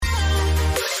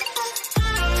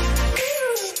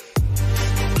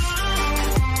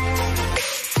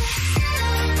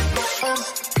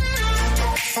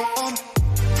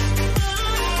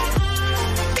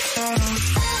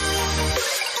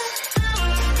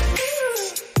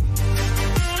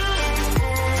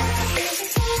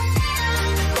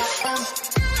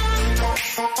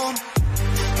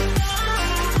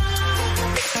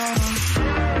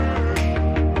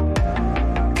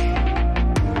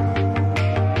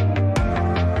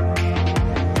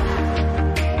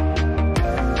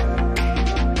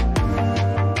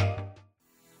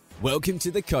Welcome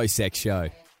to the KOSEC Show.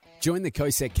 Join the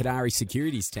KOSEC Qatari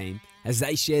Securities team as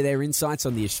they share their insights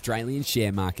on the Australian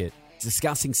share market,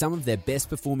 discussing some of their best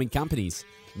performing companies,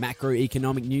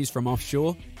 macroeconomic news from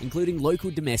offshore, including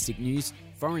local domestic news,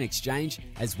 foreign exchange,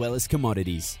 as well as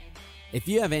commodities. If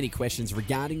you have any questions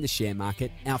regarding the share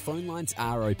market, our phone lines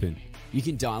are open. You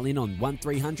can dial in on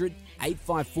 1300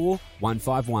 854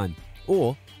 151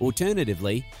 or,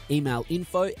 alternatively, email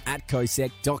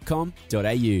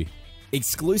info@kosec.com.au.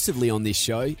 Exclusively on this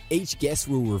show, each guest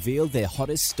will reveal their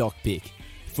hottest stock pick.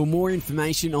 For more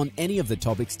information on any of the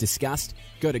topics discussed,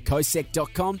 go to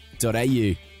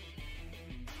kosec.com.au.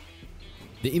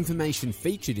 The information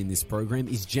featured in this program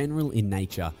is general in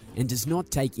nature and does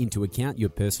not take into account your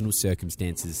personal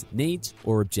circumstances, needs,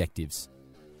 or objectives.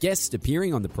 Guests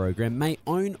appearing on the program may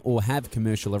own or have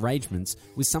commercial arrangements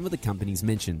with some of the companies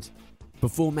mentioned.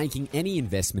 Before making any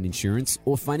investment insurance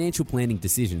or financial planning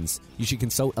decisions, you should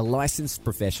consult a licensed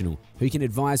professional who can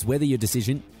advise whether your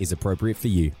decision is appropriate for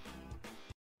you.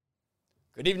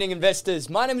 Good evening, investors.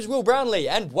 My name is Will Brownlee,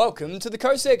 and welcome to the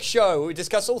KOSEC Show, where we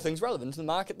discuss all things relevant to the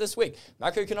market this week.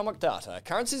 Macroeconomic data,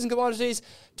 currencies and commodities,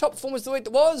 top performers of the week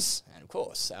that was, and of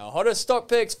course, our hottest stock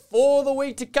picks for the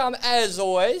week to come. As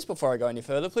always, before I go any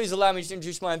further, please allow me to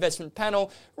introduce my investment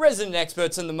panel, resident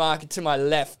experts in the market to my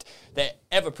left. They're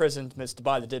ever-present Mr.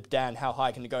 Buy the Dip, Dan. How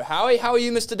high can it go? Howie, how are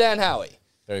you, Mr. Dan Howie?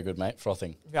 Very good, mate.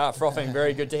 Frothing. Frothing.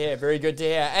 Very good to hear. Very good to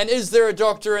hear. And is there a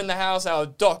doctor in the house? Our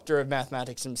doctor of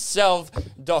mathematics himself,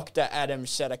 Dr. Adam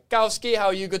Sadakowski. How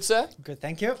are you, good sir? Good,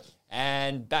 thank you.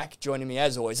 And back joining me,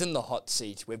 as always, in the hot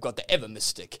seat, we've got the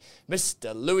ever-mystic,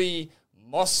 Mr. Louis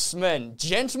Mossman.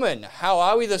 Gentlemen, how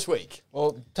are we this week?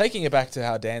 Well, taking it back to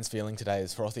how Dan's feeling today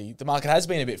is frothy. The market has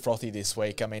been a bit frothy this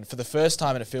week. I mean, for the first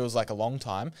time, and it feels like a long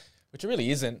time, which it really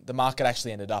isn't, the market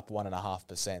actually ended up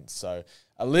 1.5%. So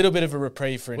a little bit of a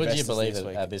reprieve for investors. Would you believe this it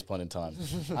week. at this point in time?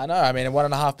 I know. I mean, at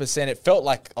 1.5%, it felt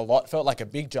like a lot, felt like a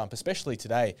big jump, especially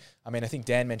today. I mean, I think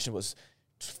Dan mentioned it was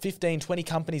 15, 20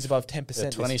 companies above 10%. Yeah,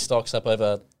 20 stocks up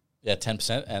over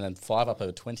 10%, and then 5 up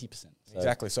over 20%. So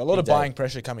exactly. So a lot of buying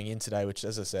pressure coming in today, which,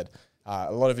 as I said,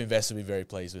 a lot of investors will be very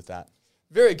pleased with that.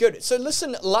 Very good. So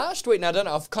listen, last week, now I don't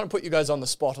know, I've kind of put you guys on the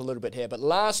spot a little bit here, but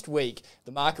last week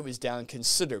the market was down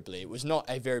considerably. It was not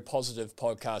a very positive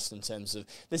podcast in terms of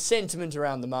the sentiment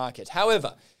around the market.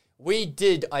 However, we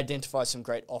did identify some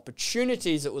great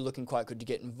opportunities that were looking quite good to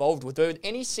get involved with. Were there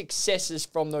any successes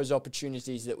from those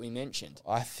opportunities that we mentioned?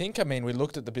 I think, we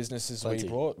looked at the businesses we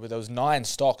brought. There was 9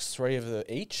 stocks, 3 of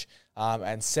each,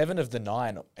 and 7 of the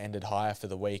 9 ended higher for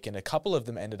the week, and a couple of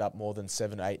them ended up more than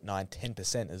 7, 8, 9,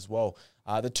 10% as well.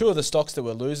 The 2 of the stocks that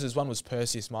were losers, one was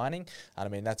Perseus Mining,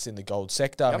 and that's in the gold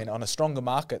sector. Yep. On a stronger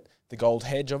market, the gold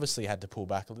hedge obviously had to pull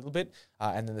back a little bit,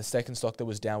 and then the second stock that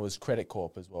was down was Credit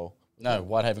Corp as well. No,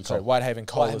 Whitehaven Coal. Sorry, Whitehaven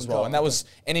Coal as well. And that was,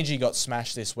 energy got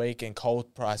smashed this week and coal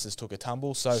prices took a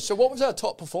tumble. So what was our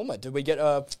top performer? Did we get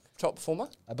a top performer?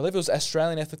 I believe it was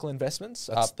Australian Ethical Investments.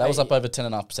 That was up over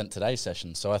 10.5% today's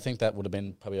session. So I think that would have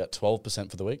been probably about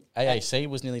 12% for the week. AAC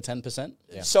was nearly 10%.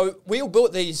 Yeah. So we all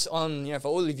bought these on, for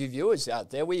all of you viewers out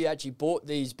there, we actually bought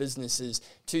these businesses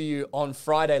to you on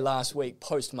Friday last week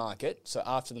post-market, so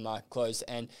after the market closed.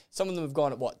 And some of them have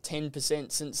gone at,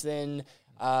 10% since then?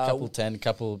 Couple 10,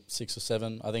 couple 6 or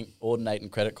 7. I think Ordinate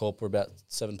and Credit Corp were about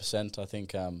 7%. I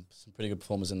think some pretty good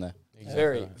performers in there. Exactly.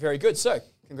 Very, very good. So,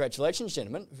 congratulations,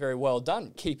 gentlemen. Very well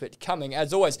done. Keep it coming.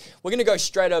 As always, we're going to go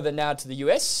straight over now to the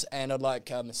US, and I'd like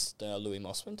Mr. Louis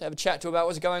Mossman to have a chat to about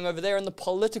what's going over there in the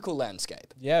political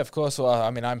landscape. Yeah, of course. Well,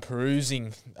 I'm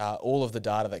perusing all of the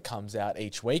data that comes out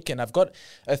each week, and I've got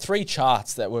 3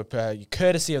 charts that were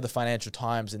courtesy of the Financial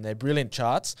Times, and they're brilliant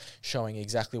charts showing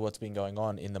exactly what's been going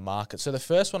on in the market. So the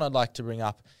first one I'd like to bring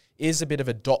up is a bit of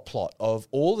a dot plot of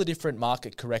all the different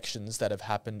market corrections that have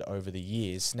happened over the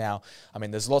years. Now,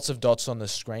 there's lots of dots on the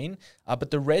screen,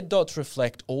 but the red dots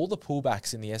reflect all the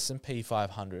pullbacks in the S&P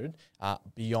 500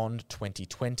 beyond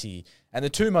 2020. And the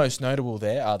 2 most notable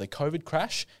there are the COVID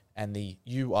crash and the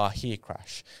You Are Here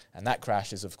crash. And that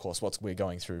crash is, of course, what we're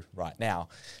going through right now.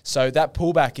 So that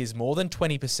pullback is more than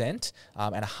 20%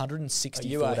 and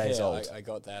 164 days old. I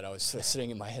got that. I was sitting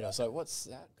in my head. I was like, what's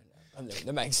that?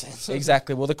 That makes sense.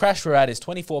 Exactly. Well, the crash we're at is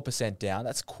 24% down.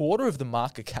 That's a quarter of the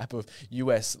market cap of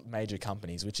US major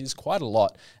companies, which is quite a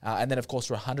lot. And then, of course,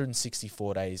 we're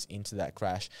 164 days into that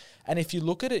crash. And if you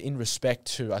look at it in respect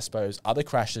to, I suppose, other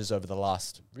crashes over the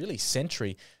last really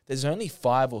century, there's only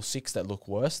 5 or 6 that look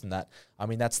worse than that.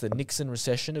 That's the Nixon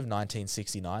recession of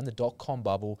 1969, the dot-com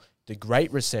bubble, the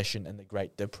Great Recession, and the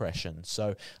Great Depression.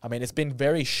 So, it's been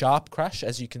very sharp crash,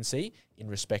 as you can see, in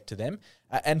respect to them.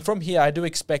 And from here, I do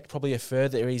expect probably a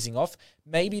further easing off,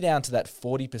 maybe down to that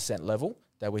 40% level,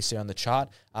 that we see on the chart.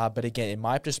 But again, it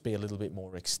might just be a little bit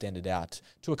more extended out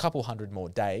to a couple hundred more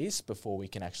days before we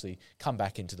can actually come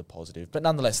back into the positive. But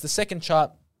nonetheless, the second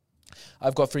chart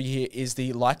I've got for you here is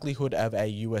the likelihood of a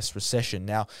US recession.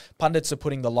 Now, pundits are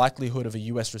putting the likelihood of a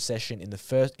US recession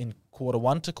in quarter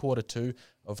 1 to quarter 2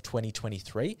 of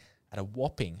 2023 at a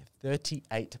whopping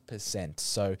 38%.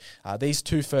 So these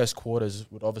two first quarters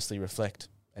would obviously reflect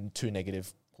and 2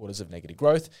 negative quarters of negative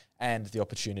growth and the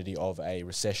opportunity of a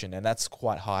recession, and that's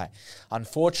quite high.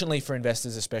 Unfortunately for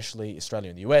investors, especially Australia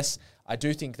and the US, I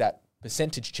do think that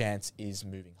percentage chance is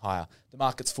moving higher. The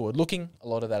market's forward looking. A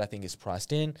lot of that I think is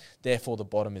priced in. Therefore, the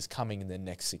bottom is coming in the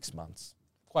next 6 months.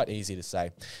 Quite easy to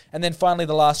say. And then finally,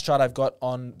 the last chart I've got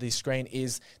on the screen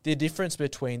is the difference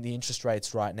between the interest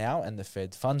rates right now and the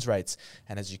Fed funds rates.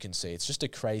 And as you can see, it's just a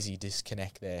crazy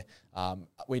disconnect there.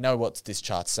 We know what this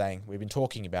chart's saying. We've been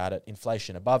talking about it.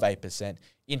 Inflation above 8%,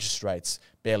 interest rates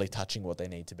barely touching what they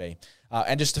need to be.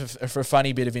 And just for a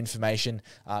funny bit of information,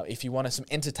 if you wanted some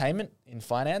entertainment in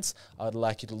finance, I'd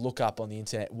like you to look up on the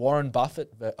internet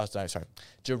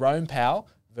Jerome Powell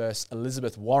versus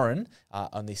Elizabeth Warren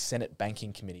on the Senate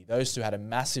Banking Committee. Those two had a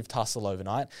massive tussle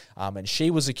overnight, and she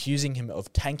was accusing him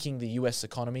of tanking the US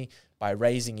economy by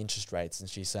raising interest rates. And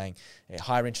she's saying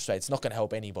higher interest rates not going to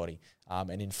help anybody,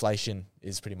 and inflation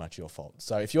is pretty much your fault.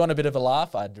 So if you want a bit of a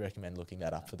laugh, I'd recommend looking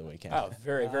that up for the weekend. Oh,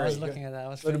 very, very I was good. looking at that.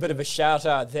 A little bit of a shout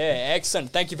out there.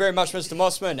 Excellent. Thank you very much, Mr.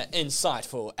 Mossman.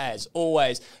 Insightful as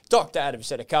always. Dr. Adam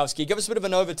Sedekowski, give us a bit of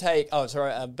an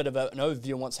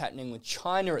overview on what's happening with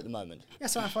China at the moment. Yeah,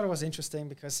 so I thought it was interesting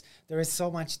because there is so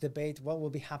much debate what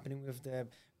will be happening with the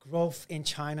growth in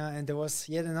China, and there was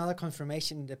yet another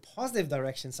confirmation in the positive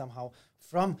direction somehow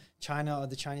from China or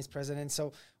the Chinese president.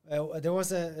 So there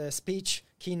was a speech,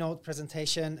 keynote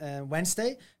presentation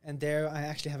Wednesday, and there I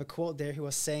actually have a quote there. He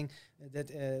was saying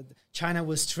that China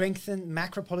will strengthen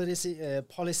macro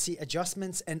policy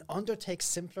adjustments and undertake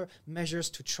simpler measures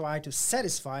to try to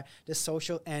satisfy the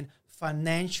social and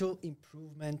financial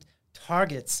improvement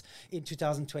targets in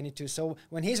 2022. So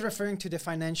when he's referring to the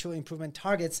financial improvement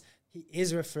targets, he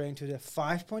is referring to the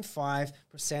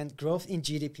 5.5% growth in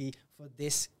GDP for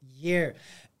this year.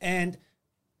 And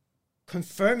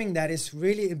confirming that is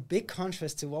really a big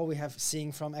contrast to what we have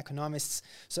seen from economists.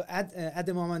 So at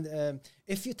the moment,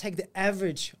 if you take the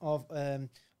average of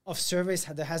surveys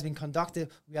that has been conducted,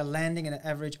 we are landing at an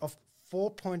average of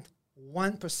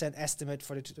 4.1% estimate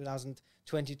for the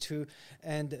 2022,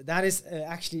 and that is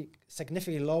actually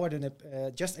significantly lower than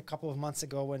just a couple of months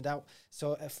ago when that,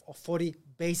 so 40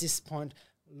 basis point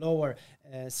lower.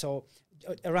 So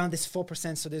around this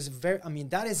 4%. So there's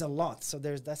that is a lot. So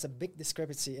that's a big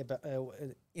discrepancy about,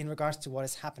 in regards to what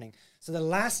is happening. So the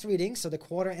last reading, so the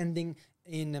quarter ending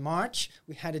in March,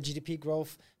 we had a GDP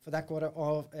growth for that quarter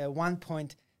of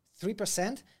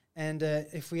 1.3%. And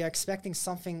if we are expecting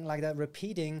something like that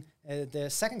repeating the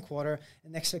second quarter,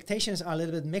 and expectations are a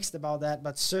little bit mixed about that,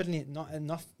 but certainly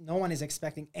no one is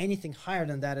expecting anything higher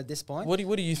than that at this point. What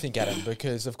do you think, Adam?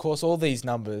 Because, of course, all these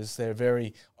numbers, they're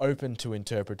very open to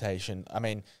interpretation. I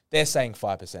mean, they're saying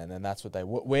 5%, and that's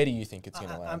what where do you think it's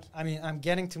going to land? I'm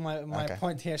getting to my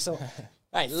point here. So,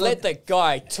 hey, let the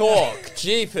guy talk.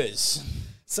 Jeepers.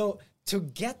 So to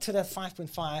get to that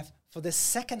 5.5 for the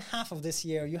second half of this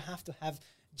year, you have to have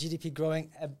GDP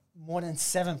growing at more than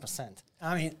 7%.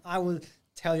 I mean, I will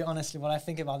tell you honestly what I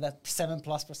think about that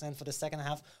 7+% for the second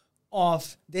half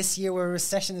of this year, where a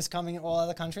recession is coming in all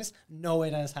other countries. No way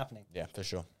that is happening. Yeah, for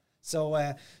sure. So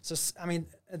I mean,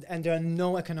 and there are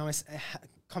no economists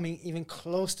coming even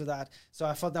close to that. So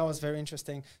I thought that was very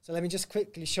interesting. So let me just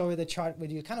quickly show you the chart where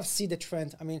you kind of see the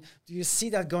trend. I mean, do you see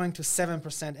that going to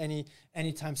 7%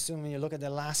 anytime soon? When you look at the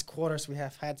last quarters we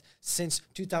have had since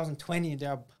 2020, they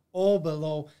are all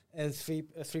below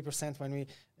 3% when we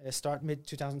start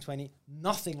mid-2020.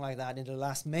 Nothing like that in the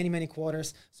last many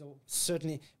quarters. So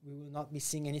certainly we will not be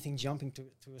seeing anything jumping to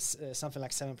something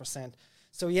like 7%.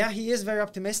 So yeah, he is very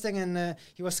optimistic, and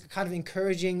he was kind of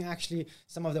encouraging actually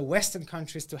some of the Western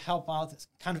countries to help out,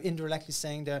 kind of indirectly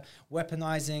saying they're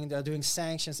weaponizing, they're doing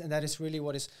sanctions, and that is really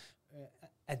what is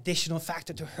additional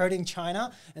factor to hurting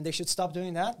China, and they should stop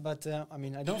doing that. But I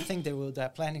mean, I don't think they're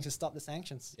planning to stop the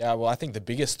sanctions. Yeah, well, I think the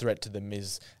biggest threat to them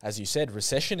is, as you said,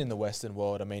 recession in the Western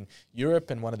world. I mean, Europe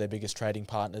and one of their biggest trading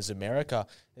partners, America,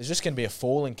 there's just going to be a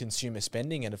fall in consumer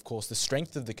spending, and of course the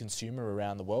strength of the consumer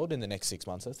around the world in the next 6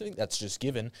 months. I think that's just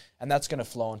given, and that's going to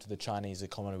flow into the Chinese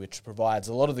economy, which provides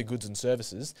a lot of the goods and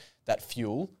services that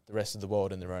fuel the rest of the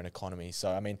world and their own economy. So,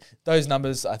 I mean, those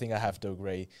numbers, I think I have to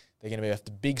agree, they're going to be a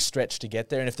big stretch to get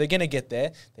there. And if they're going to get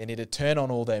there, they need to turn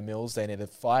on all their mills. They need to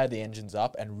fire the engines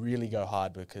up and really go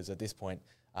hard, because at this point,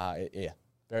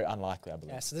 very unlikely, I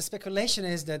believe. Yeah, so the speculation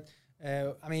is that,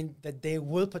 that they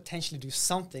will potentially do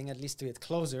something, at least to get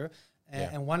closer.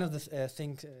 And one of the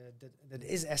things that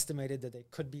is estimated that they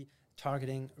could be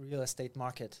targeting real estate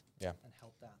market and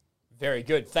help that. Very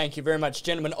good. Thank you very much,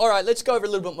 gentlemen. All right, let's go over a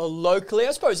little bit more locally,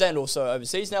 I suppose, and also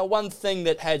overseas. Now, one thing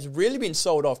that has really been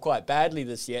sold off quite badly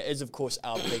this year is, of course,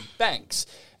 our big banks.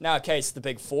 In our case, the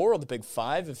big four or the big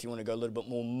five, if you want to go a little bit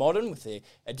more modern with the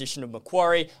addition of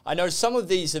Macquarie. I know some of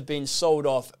these have been sold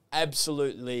off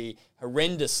absolutely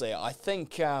horrendously. I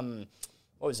think...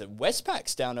 what was it?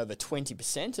 Westpac's down over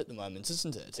 20% at the moment,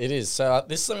 isn't it? It is. So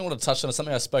this is something I want to touch on. It's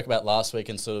something I spoke about last week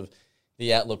and sort of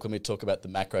the outlook when we talk about the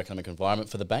macroeconomic environment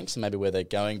for the banks and maybe where they're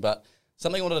going. But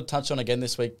something I wanted to touch on again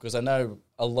this week because I know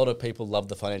a lot of people love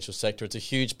the financial sector. It's a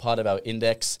huge part of our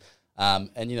index. And,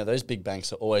 those big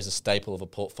banks are always a staple of a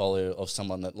portfolio of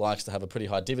someone that likes to have a pretty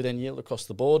high dividend yield across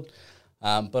the board.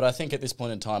 But I think at this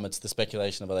point in time, it's the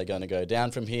speculation of are they going to go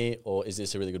down from here or is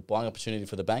this a really good buying opportunity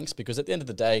for the banks? Because at the end of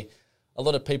the day, a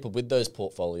lot of people with those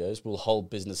portfolios will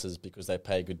hold businesses because they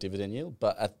pay a good dividend yield.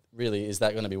 But really, is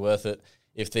that going to be worth it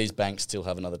if these banks still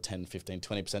have another 10, 15,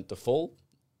 20% to fall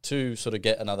to sort of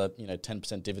get another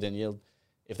 10% dividend yield?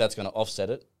 If that's going to offset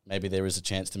it, maybe there is a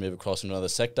chance to move across into another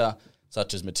sector,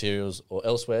 such as materials or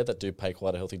elsewhere, that do pay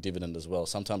quite a healthy dividend as well.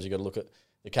 Sometimes you've got to look at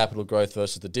the capital growth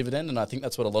versus the dividend, and I think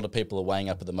that's what a lot of people are weighing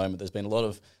up at the moment. There's been a lot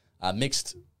of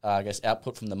mixed,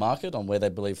 output from the market on where they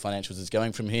believe financials is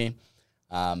going from here.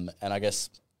 And I guess,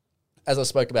 as I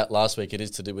spoke about last week, it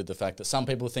is to do with the fact that some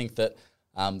people think that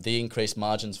the increased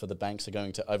margins for the banks are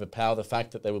going to overpower the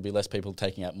fact that there will be less people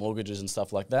taking out mortgages and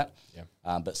stuff like that.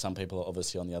 Yeah. But some people are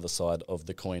obviously on the other side of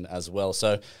the coin as well.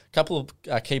 So a couple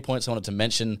of key points I wanted to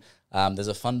mention. There's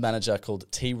a fund manager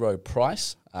called T. Rowe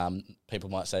Price. People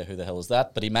might say, who the hell is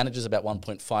that? But he manages about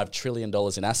 $1.5 trillion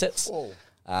in assets.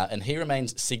 And he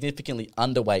remains significantly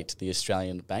underweight the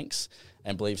Australian banks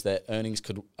and believes their earnings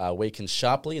could weaken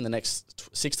sharply in the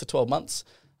next 6 to 12 months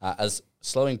as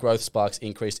slowing growth sparks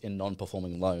increase in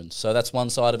non-performing loans. So that's one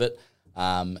side of it,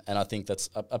 and I think that's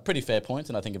a pretty fair point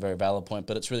and I think a very valid point,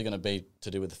 but it's really going to be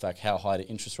to do with the fact how high do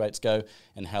interest rates go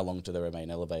and how long do they remain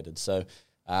elevated. So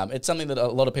it's something that a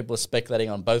lot of people are speculating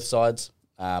on both sides.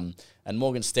 And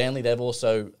Morgan Stanley, they've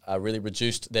also really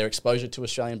reduced their exposure to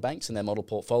Australian banks in their model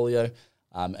portfolio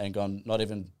and gone not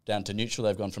even down to neutral.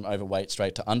 They've gone from overweight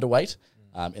straight to underweight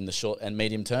in the short and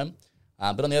medium term.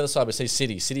 But on the other side, we see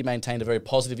Citi. Citi maintained a very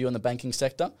positive view on the banking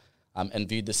sector and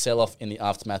viewed the sell-off in the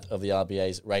aftermath of the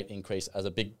RBA's rate increase as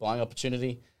a big buying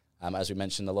opportunity. As we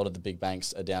mentioned, a lot of the big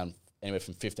banks are down anywhere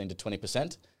from 15 to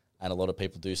 20%, and a lot of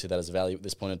people do see that as value at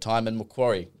this point in time. And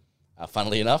Macquarie,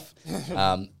 funnily enough,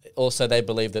 also they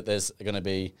believe that there's going to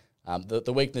be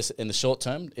the weakness in the short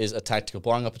term is a tactical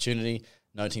buying opportunity,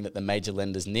 noting that the major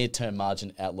lenders' near-term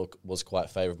margin outlook was quite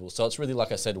favourable. So it's really,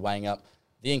 like I said, weighing up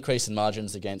the increase in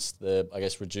margins against the,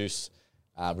 reduced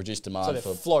demand. So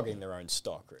they're flogging their own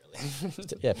stock, really.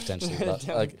 Yeah, potentially.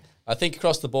 But I think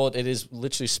across the board, it is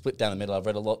literally split down the middle. I've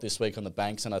read a lot this week on the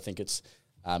banks, and I think it's,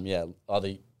 either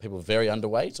people very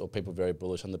underweight or people very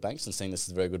bullish on the banks and seeing this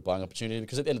as a very good buying opportunity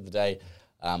because at the end of the day,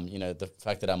 the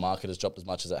fact that our market has dropped as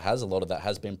much as it has, a lot of that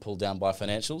has been pulled down by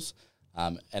financials,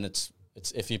 and it's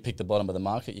if you pick the bottom of the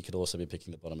market, you could also be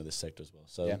picking the bottom of this sector as well.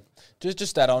 So yeah,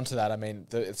 just add on to that. I mean,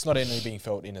 it's not only being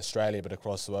felt in Australia but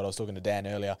across the world. I was talking to Dan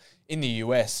earlier. In the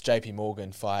US, JP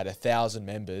Morgan fired 1,000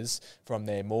 members from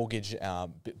their mortgage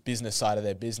business side of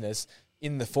their business.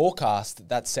 In the forecast,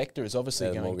 that sector is obviously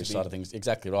going to be... The mortgage side of things,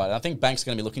 exactly right. And I think banks are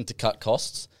going to be looking to cut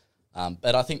costs,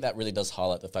 but I think that really does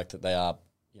highlight the fact that they are,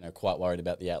 quite worried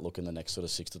about the outlook in the next sort of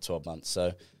 6 to 12 months.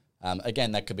 So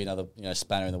again, that could be another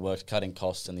spanner in the works, cutting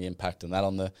costs and the impact and that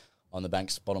on the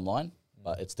bank's bottom line.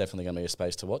 But it's definitely going to be a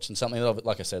space to watch and something that,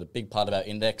 like I said, a big part of our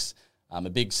index,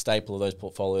 a big staple of those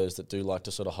portfolios that do like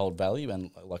to sort of hold value and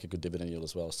like a good dividend yield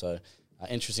as well. So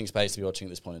interesting space to be watching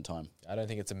at this point in time. I don't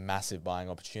think it's a massive buying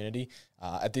opportunity.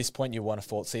 At this point, you want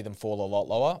to see them fall a lot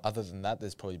lower. Other than that,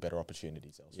 there's probably better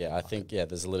opportunities elsewhere. Yeah, I think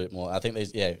there's a little bit more. I think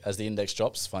as the index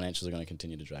drops, financials are going to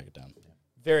continue to drag it down. Yeah.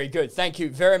 Very good. Thank you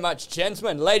very much,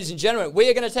 gentlemen. Ladies and gentlemen, we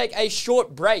are going to take a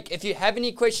short break. If you have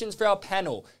any questions for our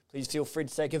panel, please feel free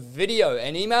to take a video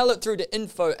and email it through to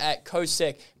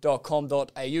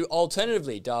info@kosec.com.au.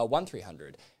 Alternatively, dial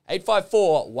 1300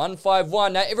 854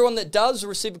 151. Now, everyone that does will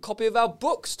receive a copy of our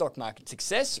book, Stock Market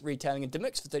Success, Retailing into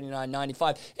Mix, for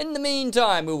 $39.95. In the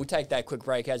meantime, we will take that quick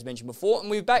break, as mentioned before, and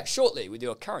we'll be back shortly with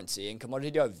your currency and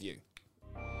commodity overview.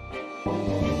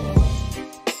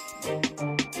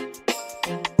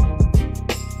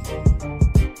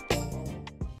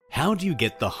 How do you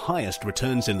get the highest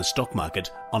returns in the stock market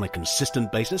on a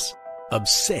consistent basis?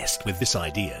 Obsessed with this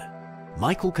idea.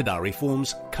 Michael Kadari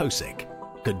forms KOSEC,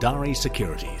 Kadari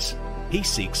Securities. He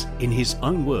seeks, in his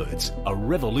own words, a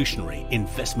revolutionary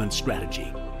investment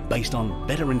strategy based on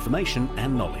better information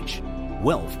and knowledge.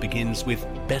 Wealth begins with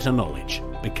better knowledge,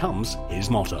 becomes his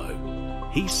motto.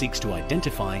 He seeks to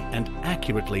identify and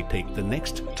accurately pick the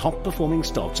next top-performing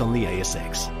stocks on the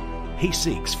ASX. He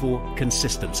seeks for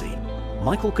consistency.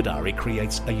 Michael Kadari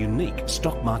creates a unique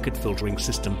stock market filtering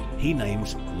system he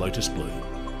names Lotus Blue,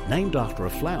 named after a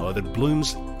flower that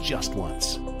blooms just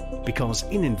once. Because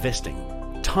in investing,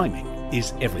 timing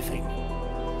is everything.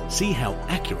 See how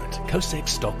accurate KOSEC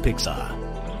stock picks are.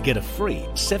 Get a free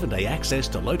 7-day access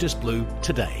to Lotus Blue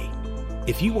today.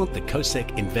 If you want the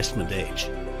KOSEC investment edge,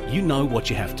 you know what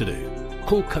you have to do.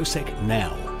 Call KOSEC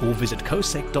now or visit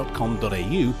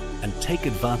kosec.com.au and take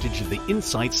advantage of the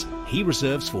insights he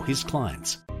reserves for his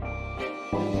clients.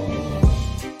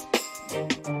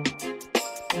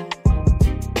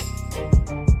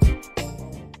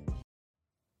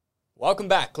 Welcome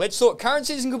back. Let's talk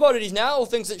currencies and commodities now. All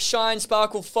things that shine,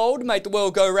 sparkle, fold, make the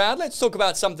world go round. Let's talk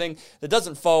about something that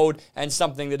doesn't fold and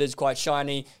something that is quite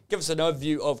shiny. Give us an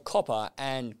overview of copper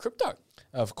and crypto.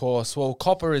 Of course. Well,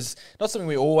 copper is not something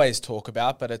we always talk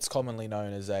about, but it's commonly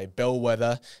known as a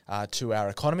bellwether to our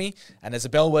economy. And as a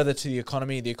bellwether to the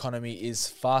economy is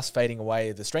fast fading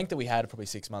away. The strength that we had probably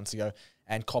 6 months ago,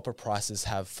 and copper prices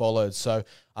have followed. So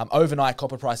overnight,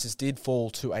 copper prices did fall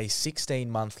to a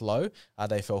 16-month low.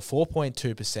 They fell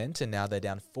 4.2%, and now they're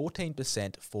down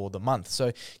 14% for the month.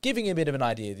 So giving you a bit of an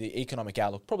idea, the economic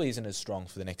outlook probably isn't as strong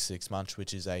for the next 6 months,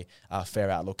 which is a fair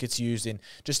outlook. It's used in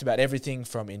just about everything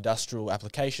from industrial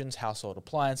applications, household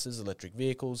appliances, electric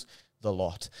vehicles, the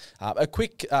lot. A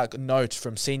quick note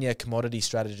from senior commodity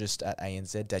strategist at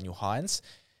ANZ, Daniel Hines.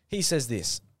 He says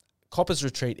this: copper's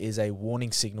retreat is a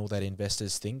warning signal that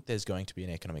investors think there's going to be an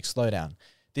economic slowdown.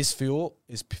 This fall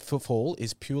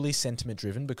is purely sentiment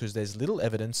driven because there's little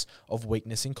evidence of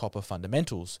weakness in copper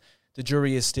fundamentals. The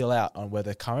jury is still out on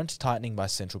whether current tightening by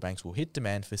central banks will hit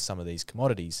demand for some of these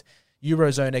commodities.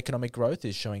 Eurozone economic growth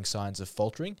is showing signs of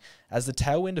faltering as the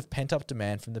tailwind of pent-up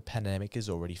demand from the pandemic is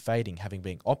already fading, having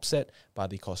been offset by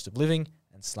the cost of living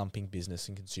and slumping business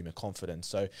and consumer confidence.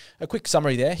 So a quick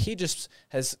summary there. He just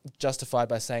has justified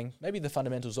by saying maybe the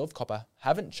fundamentals of copper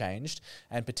haven't changed,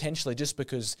 and potentially just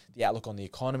because the outlook on the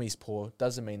economy is poor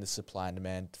doesn't mean the supply and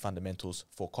demand fundamentals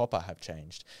for copper have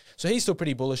changed. So he's still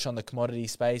pretty bullish on the commodity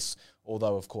space,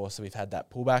 although of course we've had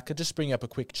that pullback. I'll just bring up a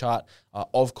quick chart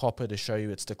of copper to show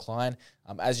you its decline.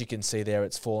 As you can see there,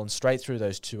 it's fallen straight through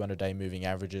those 200-day moving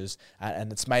averages,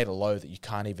 and it's made a low that you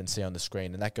can't even see on the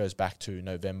screen, and that goes back to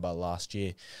November last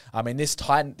year. I mean, this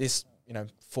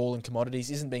fall in commodities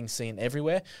isn't being seen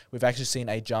everywhere. We've actually seen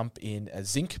a jump in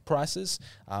zinc prices.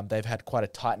 They've had quite a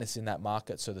tightness in that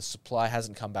market, so the supply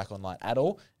hasn't come back online at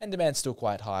all, and demand's still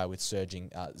quite high with surging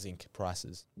zinc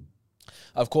prices.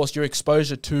 Of course, your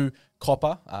exposure to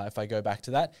copper, if I go back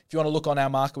to that, if you want to look on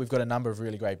our market, we've got a number of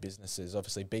really great businesses.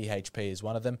 Obviously, BHP is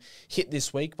one of them, hit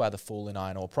this week by the fall in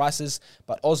iron ore prices,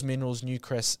 but Oz Minerals,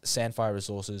 Newcrest, Sandfire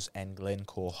Resources, and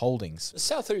Glencore Holdings.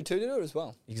 South32 did it as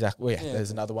well. Exactly. Well, yeah,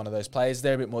 there's another one of those players.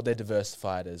 They're a bit more, they're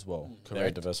diversified as well. Correct?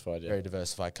 Very diversified, yeah. Very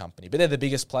diversified company. But they're the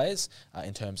biggest players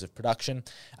in terms of production.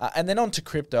 And then on to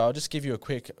crypto, I'll just give you a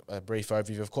quick, brief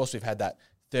overview. Of course, we've had that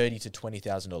 $30,000 to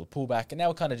 $20,000 pullback, and now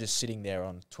we're kind of just sitting there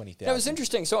on 20,000. That was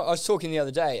interesting. So I was talking the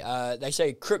other day. They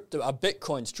say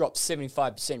Bitcoin's dropped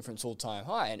 75% from its all-time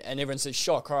high, and everyone says,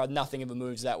 shock, nothing ever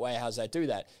moves that way. How's that do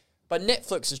that? But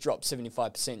Netflix has dropped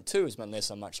 75% too, unless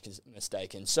I'm much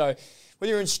mistaken. So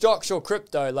whether you're in stocks or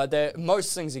crypto,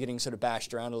 most things are getting sort of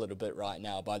bashed around a little bit right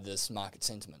now by this market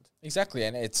sentiment. Exactly,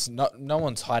 and it's no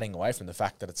one's hiding away from the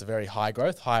fact that it's a very high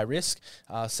growth, high risk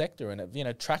sector, and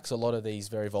it tracks a lot of these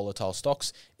very volatile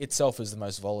stocks. Itself is the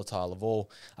most volatile of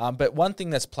all. But one thing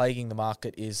that's plaguing the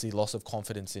market is the loss of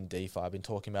confidence in DeFi. I've been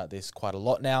talking about this quite a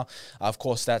lot now. Of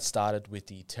course, that started with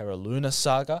the Terra Luna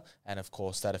saga, and of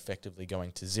course that effectively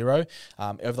going to zero.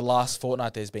 Over the last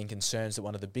fortnight, there's been concerns that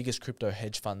one of the biggest crypto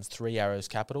hedge funds, Three Arrows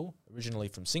Capital, originally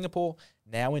from Singapore,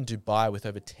 now in Dubai with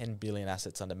over 10 billion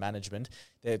assets under management.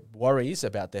 There are worries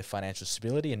about their financial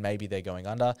stability and maybe they're going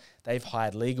under. They've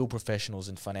hired legal professionals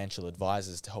and financial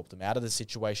advisors to help them out of the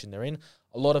situation they're in.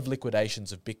 A lot of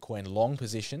liquidations of Bitcoin long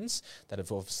positions that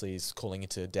have obviously is calling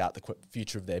into doubt the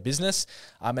future of their business.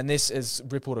 And this is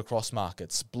rippled across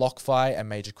markets. BlockFi, a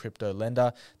major crypto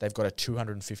lender, they've got a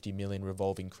 250 million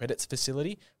revolving credits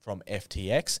facility from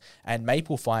FTX. And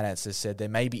Maple Finance has said there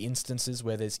may be instances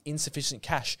where there's insufficient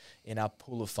cash in our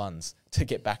pool of funds to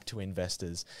get back to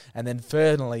investors. And then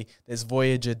finally, there's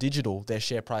Voyager Digital. Their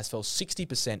share price fell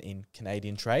 60% in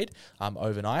Canadian trade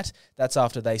overnight. That's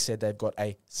after they said they've got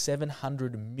a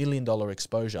 $700 million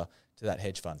exposure to that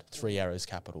hedge fund, Three Arrows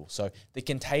Capital. So the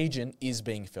contagion is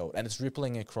being felt and it's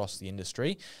rippling across the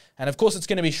industry. And of course, it's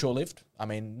going to be short-lived. I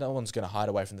mean, no one's going to hide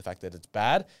away from the fact that it's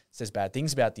bad. It says bad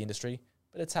things about the industry,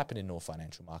 but it's happened in all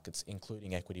financial markets,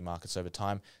 including equity markets over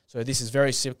time. So this is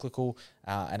very cyclical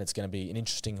and it's going to be an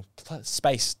interesting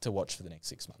space to watch for the next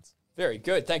 6 months. Very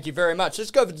good. Thank you very much.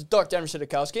 Let's go over to Dr. Aaron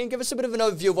Sidikowski and give us a bit of an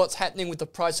overview of what's happening with the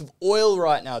price of oil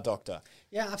right now, Doctor.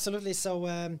 Yeah, absolutely.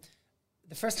 So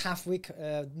the first half week,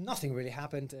 nothing really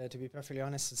happened, to be perfectly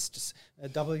honest. It's just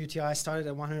WTI started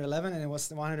at 111 and it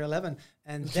was 111.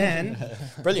 And then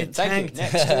brilliant. Thank you.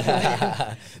 Next.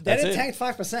 Then it tanked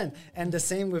 5%. And the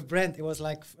same with Brent. It was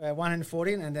like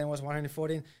 114 and then it was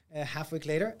 114 half week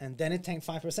later. And then it tanked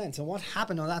 5%. So what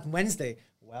happened on that Wednesday?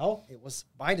 Well, it was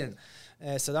Biden.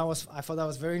 I thought that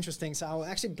was very interesting. So I'll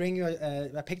actually bring you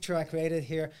a picture I created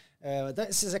here.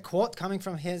 This is a quote coming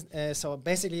from his. So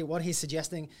basically what he's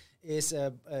suggesting is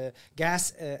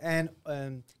gas and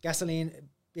gasoline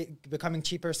becoming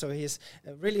cheaper. So he's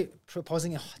really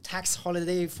proposing a tax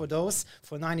holiday for those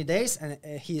for 90 days. And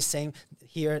he is saying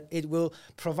here it will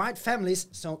provide families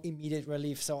some immediate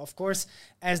relief. So, of course,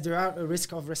 as there are a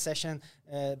risk of recession,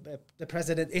 the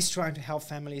president is trying to help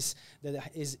families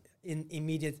that is in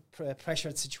immediate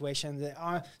pressured situation. There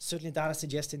are certainly data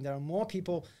suggesting there are more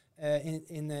people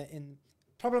in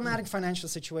problematic financial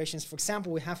situations. For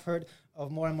example, we have heard of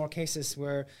more and more cases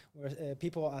where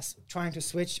people are trying to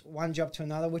switch one job to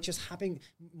another, which is happening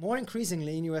more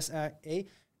increasingly in USA.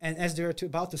 And as they're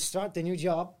about to start the new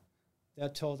job, they're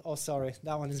told, oh, sorry,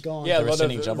 that one is gone. Yeah,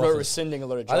 They're rescinding a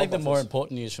lot of job I think the offers. more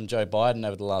important news from Joe Biden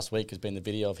over the last week has been the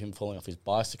video of him falling off his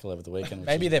bicycle over the weekend.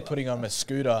 Maybe they're putting on a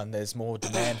scooter and there's more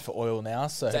demand for oil now.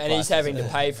 And he's having to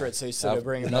pay for it, so he's sort of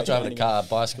bringing not driving a car,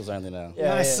 bicycles only now.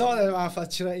 Yeah, I saw that. I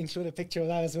thought, should I include a picture of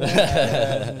that as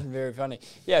well? Very funny.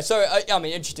 Yeah, so, I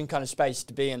mean, interesting kind of space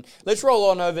to be in. Let's roll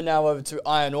on over to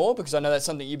iron ore, because I know that's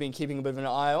something you've been keeping a bit of an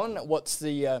eye on. What's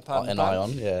the...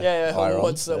 ion, yeah. Yeah,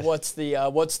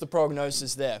 what's the prognosis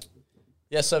there?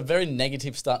 Yeah, so very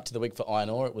negative start to the week for iron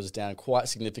ore. It was down quite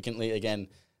significantly. Again,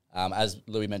 as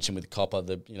Louis mentioned with copper,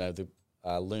 the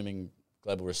looming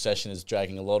global recession is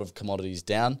dragging a lot of commodities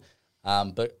down.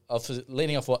 But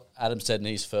leading off what Adam said in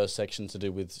his first section to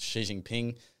do with Xi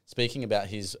Jinping speaking about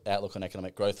his outlook on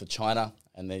economic growth for China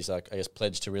and his,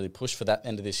 pledge to really push for that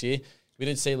end of this year, we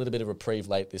did see a little bit of reprieve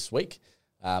late this week.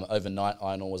 Overnight,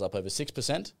 iron ore was up over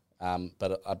 6%.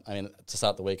 But to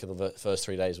start the week, the first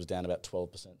 3 days was down about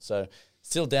 12%. So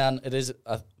still down. It is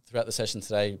throughout the session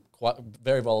today, quite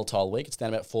very volatile week. It's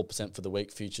down about 4% for the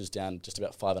week. Futures down just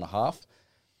about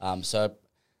 5.5%. So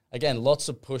again, lots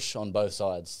of push on both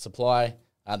sides. Supply,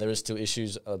 there is still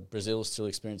issues. Brazil is still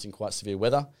experiencing quite severe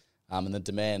weather, and the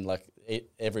demand,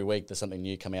 every week there's something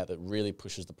new coming out that really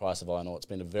pushes the price of iron ore. It's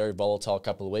been a very volatile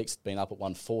couple of weeks. It's been up at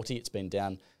 140. It's been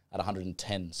down at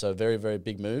 110. So very, very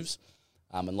big moves.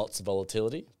 And lots of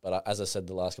volatility. But as I said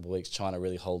the last couple of weeks, China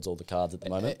really holds all the cards at the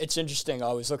moment. It's interesting.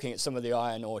 I was looking at some of the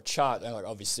iron ore chart, and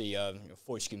obviously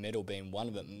Fortescue Metal being one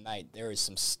of them. Mate, there is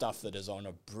some stuff that is on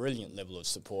a brilliant level of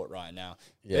support right now.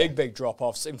 Yeah. Big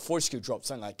drop-offs. And Fortescue dropped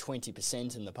something like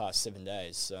 20% in the past 7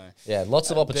 days. So yeah,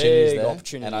 lots of opportunities there.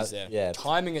 Opportunities there. Yeah.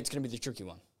 Timing, it's going to be the tricky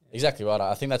one. Exactly right.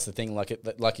 I think that's the thing.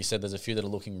 Like you said, there's a few that are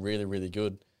looking really, really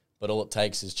good. But all it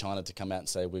takes is China to come out and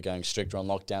say, we're going stricter on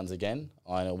lockdowns again.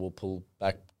 Iron ore will pull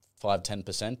back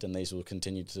 5-10%, and these will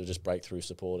continue to just break through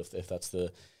support if that's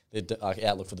the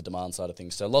outlook for the demand side of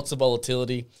things. So lots of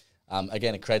volatility.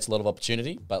 Again, it creates a lot of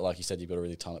opportunity, but like you said, you've got to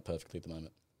really time it perfectly at the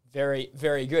moment. Very,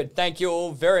 very good. Thank you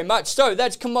all very much. So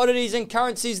that's commodities and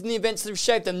currencies and the events that have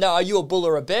shaped them. Now, are you a bull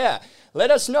or a bear? Let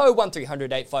us know.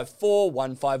 1300 854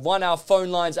 151. Our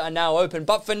phone lines are now open.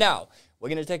 But for now, we're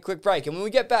going to take a quick break. And when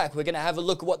we get back, we're going to have a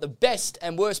look at what the best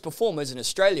and worst performers in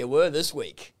Australia were this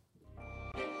week.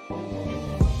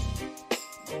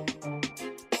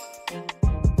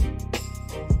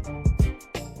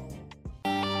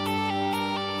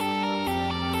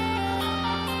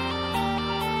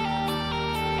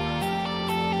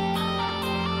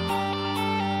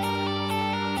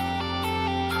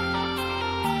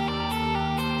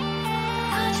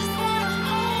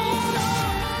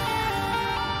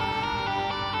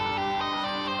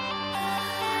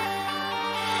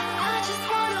 I just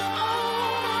wanna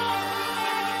hold on.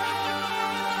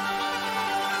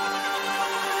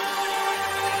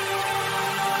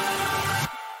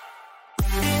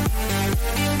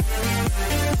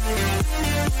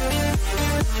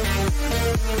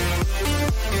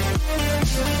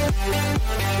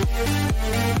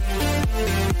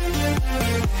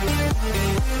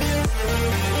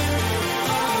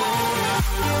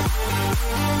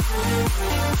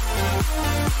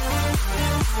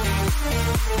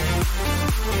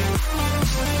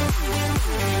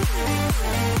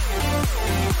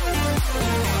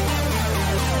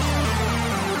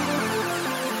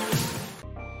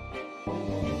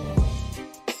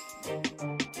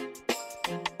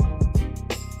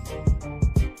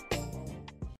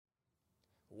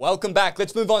 Welcome back.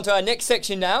 Let's move on to our next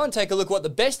section now and take a look at what the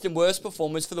best and worst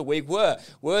performers for the week were.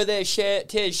 Were there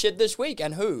tears shed this week,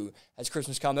 and who has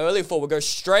Christmas come early for? We'll go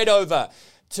straight over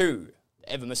to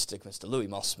ever mystic Mr. Louis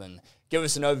Mossman. Give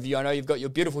us an overview. I know you've got your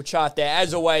beautiful chart there.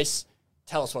 As always,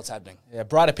 tell us what's happening. Yeah,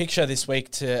 brighter picture this week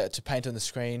to paint on the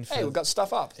screen. Hey, we've got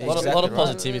stuff up. A lot of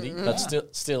positivity, but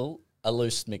still a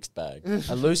loose mixed bag.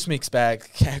 A loose mixed bag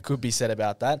could be said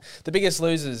about that. The biggest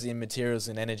losers in materials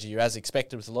and energy are as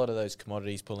expected, with a lot of those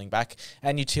commodities pulling back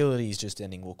and utilities just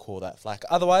ending, we'll call that flat.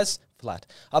 Otherwise,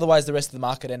 the rest of the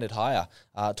market ended higher.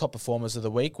 Top performers of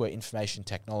the week were information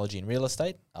technology and real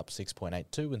estate, up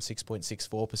 6.82 and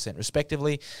 6.64%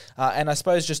 respectively. And I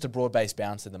suppose just a broad-based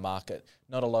bounce in the market.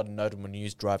 Not a lot of notable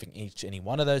news driving any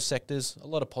one of those sectors. A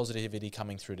lot of positivity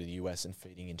coming through to the US and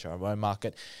feeding into our own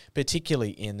market,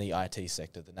 particularly in the IT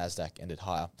sector. The NASDAQ ended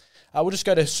higher. We'll just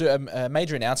go to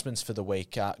major announcements for the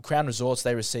week. Crown Resorts,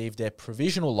 they received their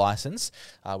provisional license,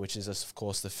 which is, of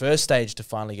course, the first stage to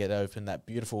finally get open, that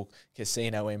beautiful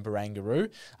casino in Barangaroo.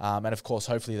 And, of course,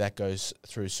 hopefully that goes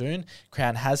through soon.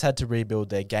 Crown has had to rebuild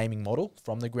their gaming model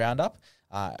from the ground up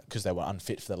because they were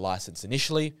unfit for the license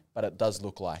initially, but it does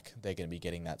look like they're going to be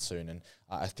getting that soon. And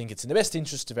I think it's in the best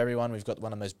interest of everyone. We've got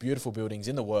one of the most beautiful buildings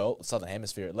in the world, Southern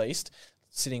Hemisphere at least,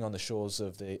 sitting on the shores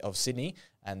of Sydney,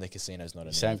 and the casino's not.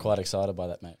 You sound quite excited by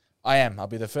that, mate. I am. I'll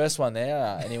be the first one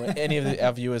there. Any of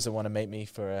our viewers that want to meet me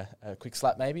for a quick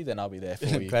slap, maybe, then I'll be there for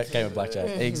you. Game of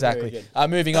blackjack. Exactly.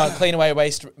 Moving on, Cleanaway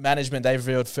Waste Management, they've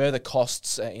revealed further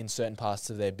costs in certain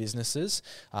parts of their businesses,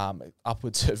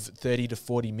 upwards of $30 to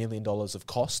 $40 million of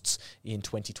costs in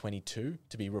 2022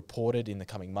 to be reported in the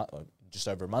coming month. Just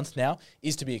over a month now,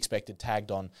 is to be expected,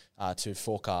 tagged on to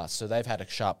forecasts. So they've had a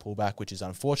sharp pullback, which is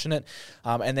unfortunate.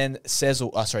 And then Zip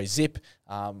fell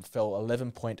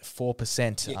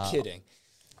 11.4%. You're kidding.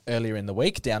 Earlier in the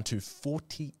week, down to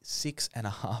 46.5%.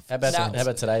 How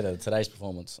about today, though? Today's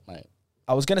performance, mate?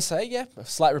 I was going to say, yeah, a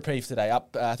slight reprieve today.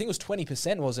 Up, I think it was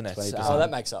 20%, wasn't it? 20%. Oh,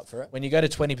 that makes up for it. When you go to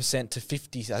 20% to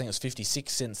 50, I think it was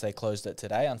 56 since they closed it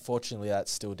today. Unfortunately, that's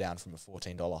still down from a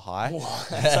 $14 high.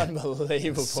 That's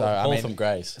unbelievable. So, I mean, from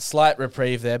grace. A slight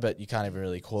reprieve there, but you can't even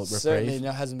really call it reprieve. Certainly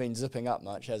hasn't been zipping up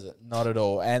much, has it? Not at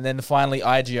all. And then finally,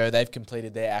 IGO, they've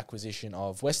completed their acquisition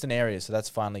of Western Areas, so that's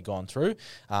finally gone through.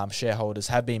 Shareholders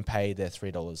have been paid their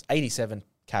 $3.87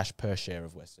 cash per share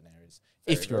of Western Areas.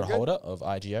 If you're a holder of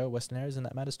IGO, Western Areas, and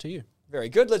that matters to you. Very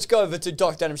good. Let's go over to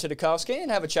Dr. Adam Sidikowski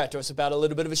and have a chat to us about a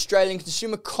little bit of Australian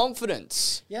consumer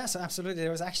confidence. Yes, absolutely.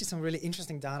 There was actually some really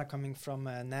interesting data coming from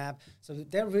NAB. So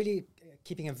they're really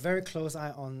keeping a very close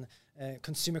eye on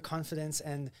consumer confidence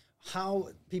and how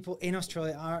people in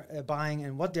Australia are buying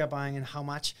and what they're buying and how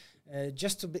much,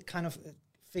 just to kind of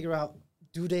figure out,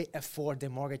 do they afford their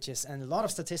mortgages? And a lot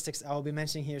of statistics I will be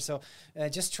mentioning here. So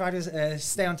just try to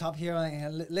stay on top here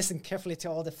and listen carefully to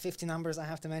all the 50 numbers I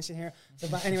have to mention here. So,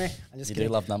 but anyway, I'm just kidding. You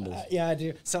do love numbers. Yeah, I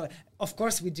do. So, of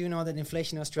course, we do know that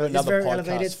inflation in Australia is very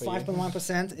elevated.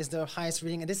 5.1% is the highest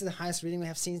reading. And this is the highest reading we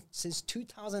have seen since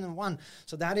 2001.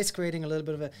 So that is creating a little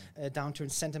bit of a downturn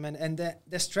sentiment. And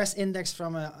the stress index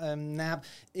from NAB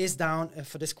is down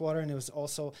for this quarter. And it was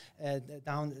also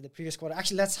down the previous quarter.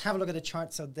 Actually, let's have a look at the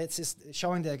chart. So this is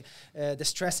showing the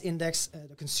stress index,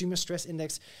 the consumer stress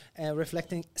index,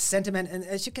 reflecting sentiment. And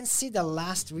as you can see, the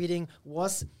last reading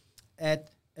was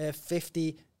at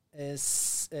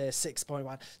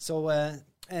 56.1. So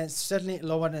certainly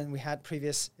lower than we had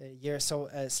previous year, so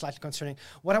slightly concerning.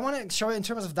 What I want to show you in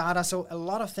terms of data, so a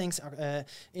lot of things are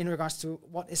in regards to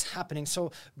what is happening.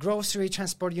 So grocery,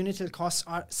 transport, utility costs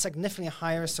are significantly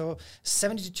higher. So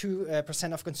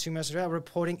 72% of consumers are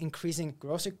reporting increasing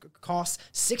grocery costs.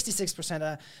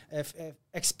 66%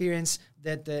 experience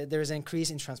that there is an increase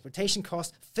in transportation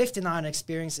costs. 59%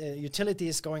 experience utility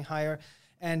is going higher.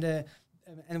 And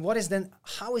what is then,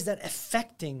 how is that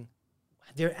affecting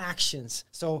their actions?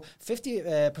 So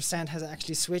 50% has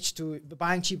actually switched to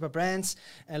buying cheaper brands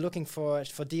and looking for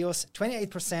deals.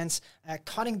 28%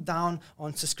 cutting down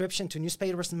on subscription to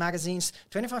newspapers and magazines.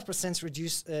 25%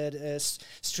 reduced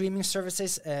streaming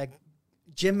services,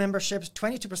 gym memberships.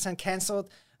 22% canceled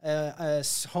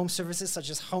home services such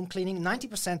as home cleaning.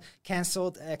 90%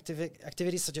 cancelled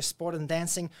activities such as sport and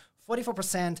dancing.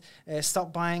 44%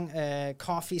 stopped buying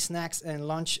coffee, snacks, and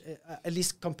lunch, at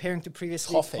least comparing to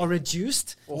previously, Coffee. or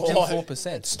reduced.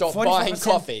 4%. Stop buying 44%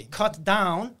 coffee. cut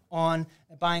down on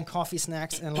buying coffee,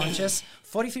 snacks, and lunches.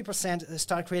 43%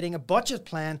 start creating a budget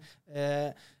plan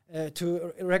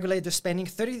to regulate the spending.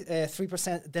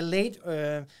 33% delayed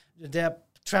their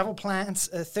travel plans.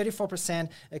 34%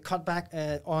 cut back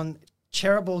on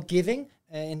charitable giving.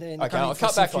 In the Okay, I'll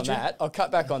cut back on that. I'll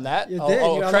cut back on that. You I'll, did,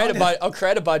 I'll you create allowed I'll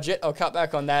create a budget. I'll cut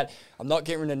back on that. I'm not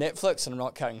getting rid of Netflix, and I'm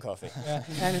not cutting coffee.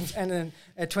 And then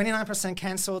 29%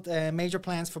 cancelled major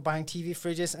plans for buying TV,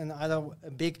 fridges, and other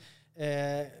big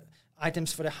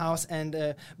items for the house.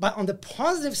 And but on the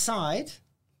positive side,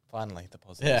 Finally, the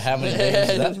positive. Yeah, how many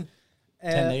negatives is that?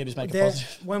 10 negatives make a there-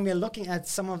 positive. when we're looking at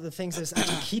some of the things that's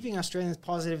actually keeping Australians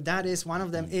positive, that is one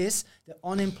of them is the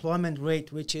unemployment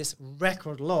rate, which is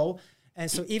record low. And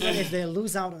so even if they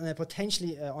lose out on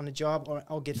potentially on a job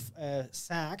or get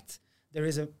sacked, there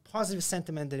is a positive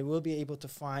sentiment that they will be able to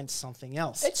find something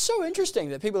else. It's so interesting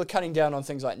that people are cutting down on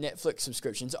things like Netflix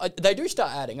subscriptions. They do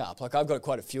start adding up. Like I've got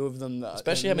quite a few of them.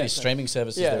 Especially how many Netflix. streaming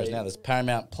services there is now. There's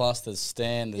Paramount Plus, there's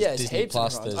Stan, there's Yeah, it's Disney heaps of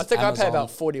Plus, different there's ones. I think Amazon. I pay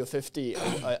about 40 or 50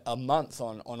 a month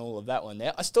on all of that one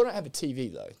there. I still don't have a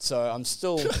TV though, so I'm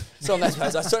still on that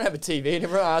space. I still don't have a TV, and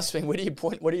everyone asks me, where do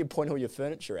you point all your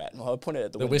furniture at? And I point it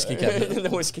at the window. whiskey cabinet. The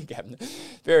whiskey cabinet.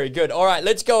 Very good. All right,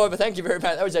 let's go over. Thank you very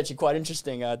much. That was actually quite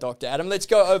interesting, Dr. Adam. Let's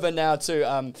go over now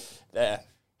to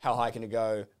how high can it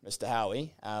go, Mr.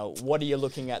 Howie? What are you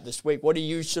looking at this week? What are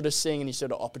you sort of seeing, any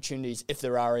sort of opportunities, if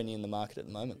there are any in the market at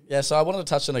the moment? Yeah, so I wanted to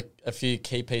touch on a few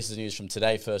key pieces of news from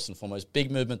today, first and foremost. Big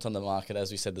movement on the market,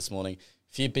 as we said this morning.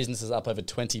 A few businesses up over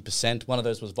 20%. One of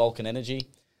those was Vulcan Energy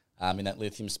in that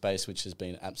lithium space, which has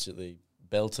been absolutely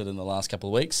belted in the last couple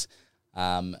of weeks.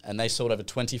 And they sold over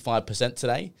 25%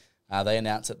 today. They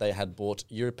announced that they had bought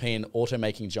European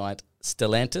automaking giant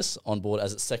Stellantis on board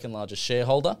as its second largest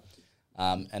shareholder.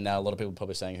 And now a lot of people are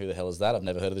probably saying, who the hell is that? I've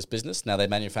never heard of this business. Now they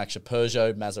manufacture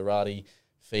Peugeot, Maserati,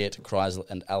 Fiat, Chrysler,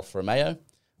 and Alfa Romeo.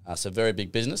 So very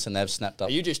big business, and they've snapped up.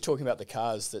 Are you just talking about the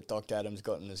cars that Dr. Adam's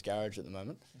got in his garage at the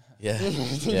moment? Yeah,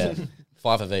 yeah,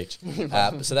 5 of each.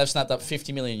 So they've snapped up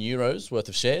 50 million euros worth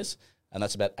of shares, and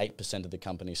that's about 8% of the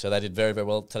company. So they did very, very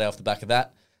well today off the back of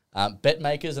that.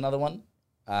 BetMakers, another one,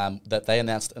 that they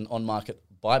announced an on-market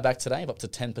buyback today of up to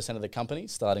 10% of the company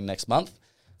starting next month.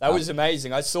 That was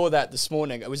amazing. I saw that this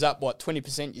morning. It was up,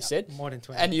 20% you said? More than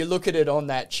 20. And you look at it on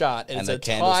that chart, and it's the the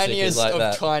candlestick is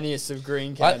tiniest like of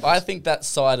green I candles. think that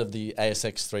side of the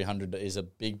ASX 300 is a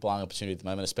big buying opportunity at the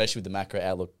moment, especially with the macro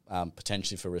outlook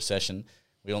potentially for recession.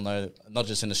 We all know, not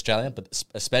just in Australia, but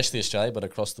especially Australia, but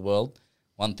across the world,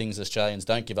 one thing Australians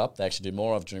don't give up, they actually do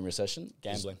more of during recession,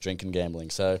 Gambling. is drink and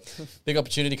gambling. So big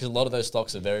opportunity because a lot of those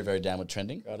stocks are very, very downward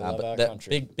trending. Gotta love our that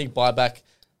country. big buyback,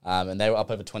 and they were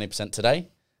up over 20% today.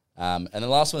 And the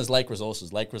last one is Lake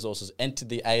Resources. Lake Resources entered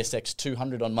the ASX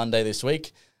 200 on Monday this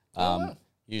week.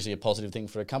 Usually a positive thing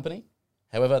for a company.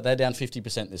 However, they're down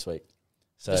 50% this week.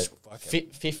 So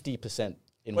 50%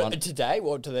 in one. Today?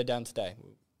 What are they down today?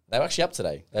 They were actually up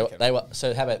today. They were.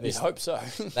 So how about I this? hope so.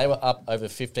 They were up over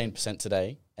 15%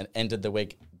 today and ended the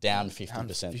week down 50%.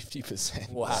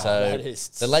 50%. Wow, So that is...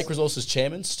 the Lake Resources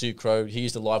chairman, Stu Crow, he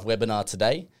used a live webinar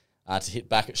today to hit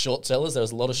back at short sellers. There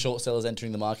was a lot of short sellers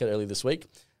entering the market early this week.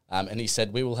 And he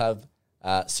said, we will have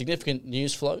significant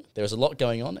news flow. There is a lot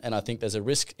going on, and I think there's a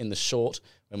risk in the short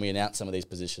when we announce some of these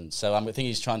positions. So I think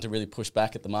he's trying to really push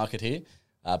back at the market here,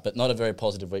 but not a very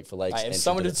positive week for Lakes. If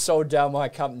someone had sold down my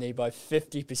company by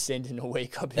 50% in a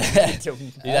week, I'd be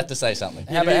You'd have to say something.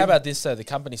 How about this? So the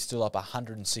company's still up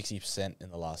 160% in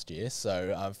the last year.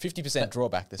 So 50%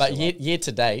 drawback this But year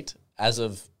to date, as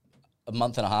of a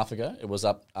month and a half ago, it was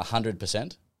up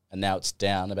 100%, and now it's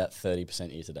down about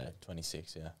 30% year to date.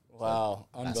 26, yeah. Wow,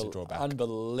 massive drawback.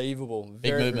 Unbelievable.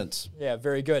 Big movements. Yeah,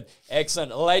 very good.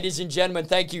 Excellent. Ladies and gentlemen,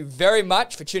 thank you very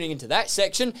much for tuning into that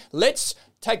section. Let's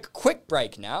take a quick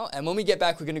break now, and when we get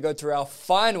back, we're going to go through our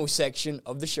final section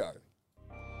of the show.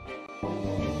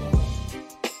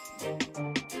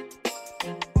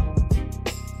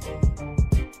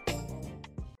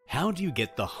 How do you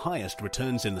get the highest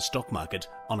returns in the stock market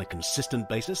on a consistent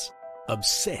basis?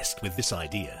 Obsessed with this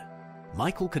idea,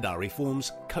 Michael Kadari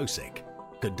forms KOSEC,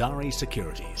 Kadari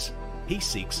Securities. He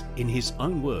seeks, in his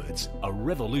own words, a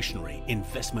revolutionary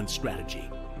investment strategy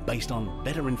based on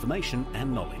better information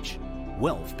and knowledge.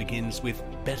 Wealth begins with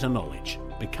better knowledge,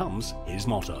 becomes his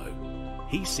motto.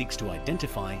 He seeks to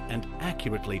identify and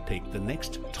accurately pick the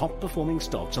next top-performing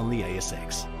stocks on the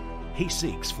ASX. He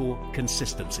seeks for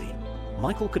consistency.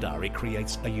 Michael Kadari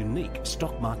creates a unique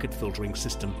stock market filtering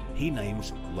system he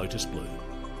names Lotus Blue,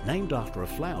 named after a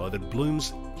flower that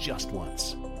blooms just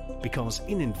once. because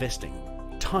in investing,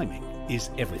 timing is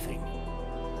everything.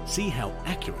 See how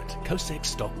accurate KOSEC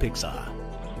stock picks are.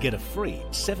 Get a free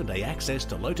 7-day access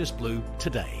to Lotus Blue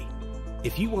today.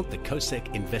 If you want the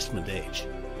KOSEC investment edge,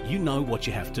 you know what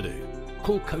you have to do.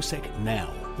 Call KOSEC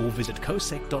now or visit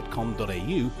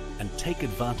kosec.com.au and take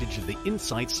advantage of the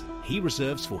insights he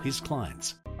reserves for his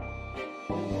clients.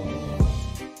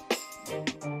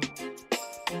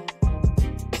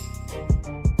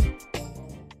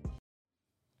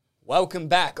 Welcome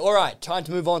back. All right, time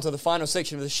to move on to the final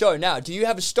section of the show. Now, do you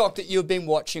have a stock that you've been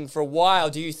watching for a while?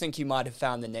 Do you think you might have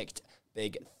found the next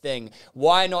big thing?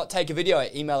 Why not take a video?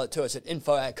 Email it to us at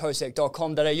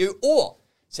info@kosec.com.au or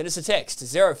send us a text to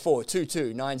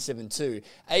 0422 972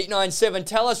 897.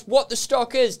 Tell us what the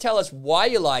stock is. Tell us why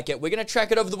you like it. We're going to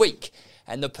track it over the week.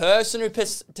 And the person who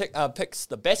picks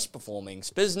the best performing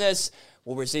business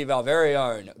will receive our very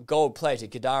own gold-plated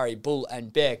Qatari bull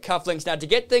and bear cufflinks. Now, to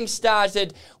get things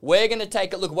started, we're going to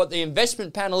take a look at what the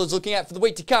investment panel is looking at for the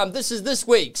week to come. This is this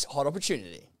week's Hot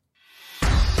Opportunity.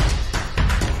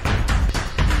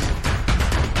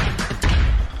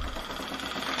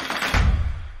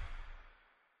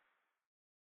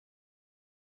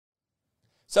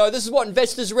 So this is what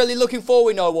investors are really looking for.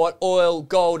 We know what oil,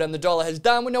 gold, and the dollar has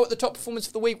done. We know what the top performance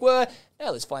for the week were.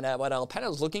 Now let's find out what our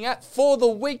panel is looking at for the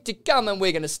week to come. And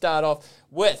we're going to start off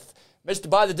with Mr.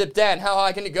 Buy the Dip Dan. How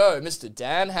high can it go? Mr.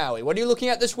 Dan Howie, what are you looking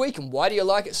at this week and why do you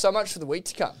like it so much for the week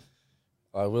to come?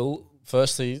 I will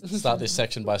firstly start this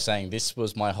section by saying this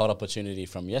was my hot opportunity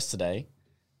from yesterday,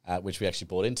 which we actually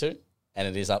bought into. And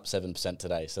it is up 7%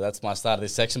 today. So that's my start of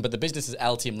this section. But the business is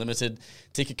Altium Limited,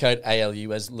 ticker code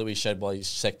ALU. As Louis showed by his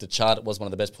sector chart, it was one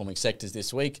of the best performing sectors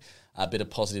this week. A bit of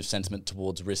positive sentiment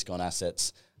towards risk on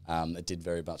assets. It did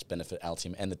very much benefit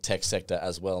Altium and the tech sector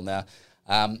as well. Now,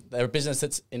 they're a business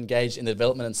that's engaged in the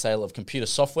development and sale of computer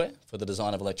software for the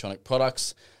design of electronic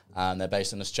products. They're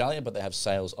based in Australia, but they have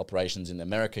sales operations in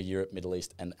America, Europe, Middle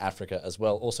East, and Africa as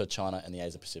well. Also China and the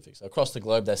Asia Pacific. So across the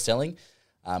globe, they're selling.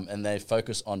 And they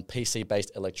focus on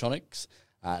PC-based electronics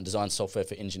and design software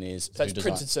for engineers. So it's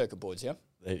printed circuit boards, yeah?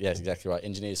 Yes, exactly right.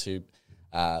 Engineers who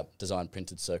design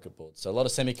printed circuit boards. So a lot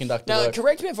of semiconductor Now, work.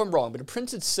 correct me if I'm wrong, but a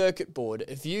printed circuit board,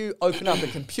 if you open up a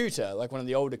computer, like one of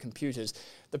the older computers,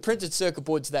 the printed circuit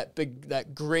board's that big,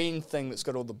 that green thing that's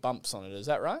got all the bumps on it. Is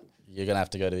that right? You're going to have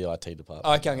to go to the IT department.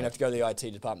 Okay, I'm going to have to go to the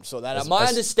IT department to sort that out. My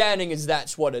understanding is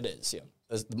that's what it is, yeah.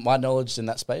 My knowledge in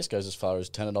that space goes as far as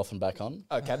turn it off and back on.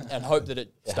 Okay, and hope that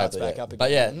it starts back up again. But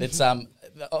yeah, it's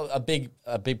a big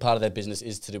part of their business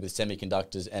is to do with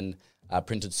semiconductors and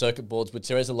printed circuit boards, which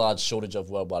there is a large shortage of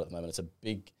worldwide at the moment. It's a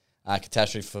big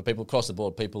catastrophe for people across the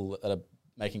board, people that are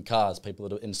making cars, people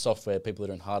that are in software, people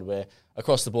that are in hardware.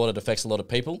 Across the board, it affects a lot of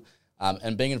people.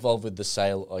 And being involved with the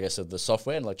sale, I guess, of the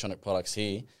software and electronic products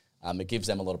here, it gives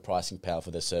them a lot of pricing power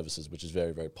for their services, which is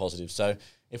very, very positive. So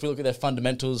if we look at their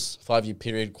fundamentals, 5-year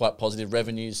period, quite positive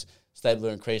revenues, stable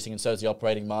or increasing, and so is the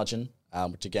operating margin,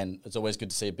 which again, it's always good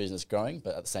to see a business growing,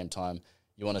 but at the same time,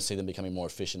 you want to see them becoming more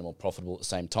efficient and more profitable at the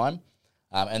same time.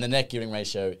 And the net gearing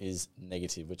ratio is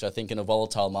negative, which I think in a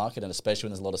volatile market, and especially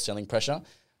when there's a lot of selling pressure,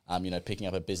 picking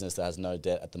up a business that has no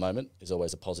debt at the moment is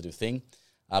always a positive thing.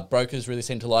 Brokers really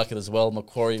seem to like it as well.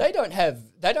 Macquarie, they don't have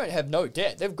no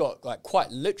debt. They've got like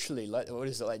quite literally like what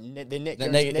is it like their net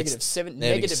negative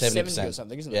 70% or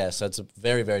something, isn't it? Yeah, so it's a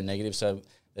very, very negative. So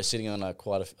they're sitting on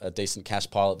quite a decent cash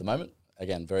pile at the moment.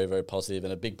 Again, very, very positive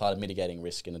and a big part of mitigating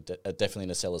risk in definitely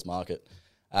in a seller's market.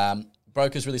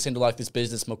 Brokers really seem to like this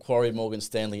business. Macquarie, Morgan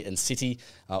Stanley and Citi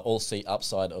all see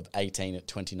upside of 18,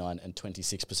 29 and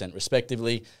 26%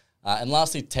 respectively. And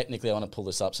lastly, technically, I want to pull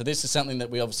this up. So this is something that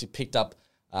we obviously picked up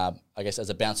I guess, as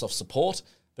a bounce off support.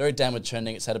 Very downward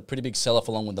trending. It's had a pretty big sell-off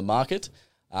along with the market.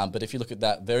 But if you look at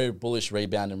that very bullish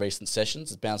rebound in recent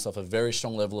sessions, it's bounced off a very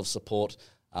strong level of support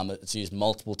that it's used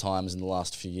multiple times in the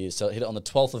last few years. So it hit it on the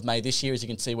 12th of May this year, as you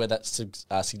can see where that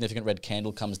significant red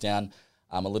candle comes down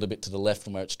a little bit to the left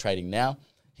from where it's trading now.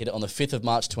 Hit it on the 5th of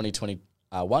March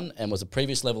 2021 and was a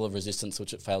previous level of resistance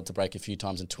which it failed to break a few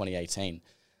times in 2018.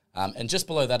 And just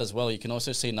below that as well, you can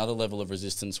also see another level of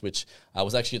resistance, which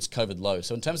was actually its COVID low.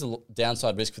 So in terms of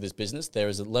downside risk for this business, there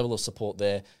is a level of support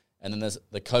there. And then there's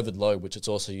the COVID low, which it's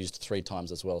also used 3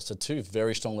 times as well. So 2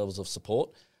 very strong levels of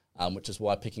support, which is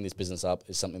why picking this business up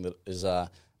is something that is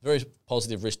a very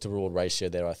positive risk to reward ratio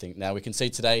there, I think. Now we can see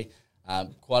today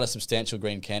quite a substantial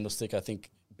green candlestick. I think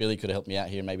Billy could have helped me out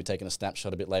here and maybe taken a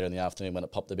snapshot a bit later in the afternoon when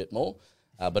it popped a bit more.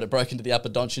 But it broke into the upper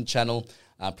Donchian channel,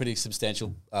 pretty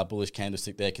substantial bullish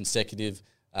candlestick there, consecutive.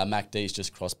 MACD's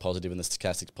just crossed positive and the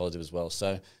stochastic's positive as well.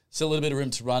 So still a little bit of room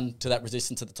to run to that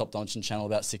resistance at the top Donchian channel,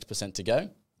 about 6% to go.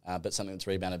 but something that's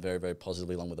rebounded very, very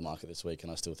positively along with the market this week,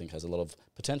 and I still think has a lot of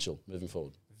potential moving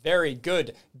forward. Very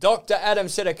good. Dr. Adam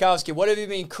Sedakowski, what have you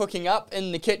been cooking up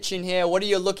in the kitchen here? What are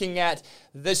you looking at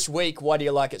this week? Why do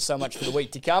you like it so much for the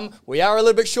week to come? We are a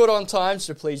little bit short on time,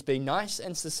 so please be nice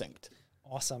and succinct.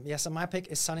 Awesome. Yeah, so my pick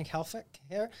is Sonic Healthec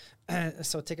here.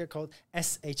 So ticker code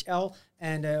SHL.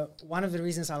 And one of the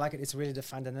reasons I like it is really the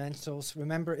fundamentals.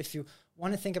 Remember, if you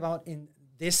want to think about in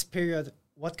this period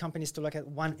what companies to look at,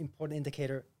 one important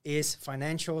indicator is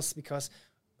financials, because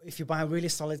if you buy a really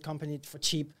solid company for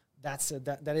cheap, that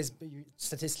is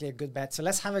statistically a good bet. So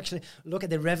let's have actually look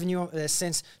at the revenue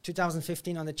since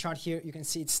 2015 on the chart here. You can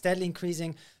see it's steadily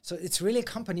increasing. So it's really a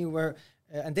company where,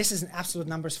 and this is an absolute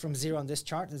numbers from zero on this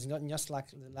chart. It's not just like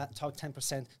the top 10%.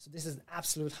 So this is an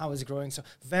absolute how it's growing. So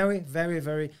very, very,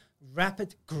 very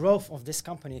rapid growth of this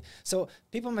company. So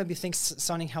people maybe think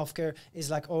Sonic Healthcare is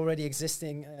like already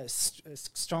existing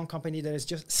strong company that is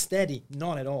just steady.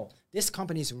 Not at all. This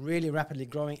company is really rapidly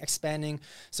growing, expanding.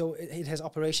 So it has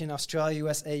operation in Australia,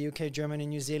 USA, UK, Germany,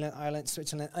 New Zealand, Ireland,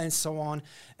 Switzerland, and so on.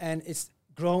 And it's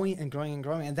growing and growing and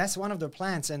growing. And that's one of their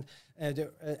plans. And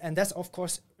that's, of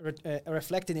course,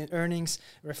 reflected in earnings,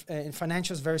 in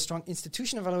financials, very strong.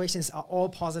 Institutional valuations are all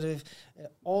positive.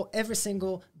 Every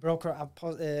single broker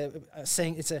are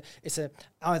saying it's a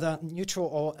either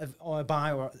neutral or a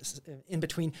buy or in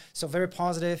between. So very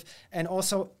positive. And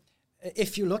also,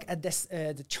 if you look at this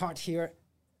the chart here,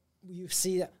 you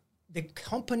see that the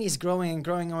company is growing and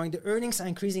growing, growing. The earnings are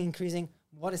increasing.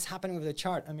 What is happening with the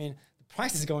chart? I mean, the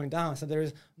price is going down, so there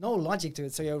is no logic to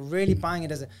it. So you're really buying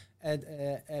it as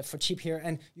for cheap here,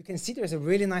 and you can see there's a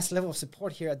really nice level of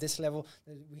support here at this level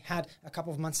that we had a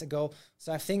couple of months ago.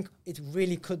 So I think it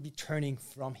really could be turning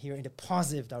from here in a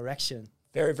positive direction.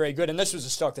 Very, very good. And this was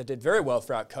a stock that did very well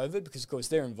throughout COVID because, of course,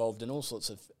 they're involved in all sorts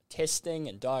of testing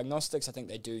and diagnostics. I think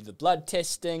they do the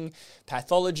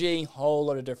pathology, whole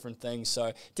lot of different things.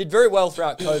 So did very well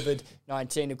throughout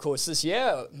COVID-19. Of course, this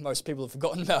year, most people have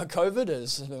forgotten about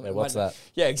COVID. What's that?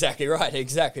 Yeah, exactly right.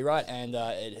 And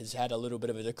it has had a little bit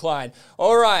of a decline.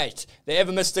 All right, the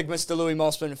ever-mystic Mr. Louis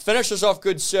Mossman. Finish us off,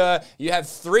 good sir. You have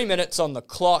 3 minutes on the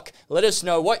clock. Let us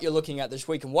know what you're looking at this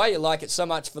week and why you like it so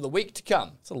much for the week to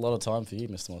come. It's a lot of time for you,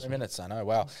 Mr. Mossman. 3 minutes, I know.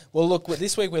 Wow. Well, look,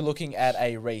 this week we're looking at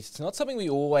a REIT. It's not something we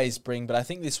always bring, but I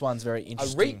think this one's very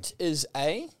interesting. A REIT is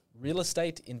a real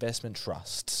estate investment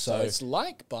trust. So it's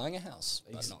like buying a house,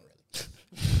 but not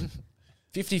really.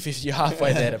 50-50, you're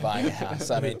halfway there to buying a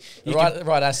house. I mean,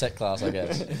 right asset class, I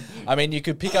guess. I mean, you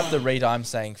could pick up the REIT I'm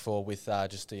saying for with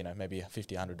just maybe $50,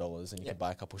 $100, and you could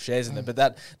buy a couple of shares in them. But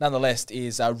that nonetheless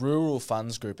is a rural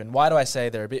funds group. And why do I say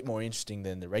they're a bit more interesting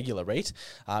than the regular REIT?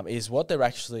 Is what they're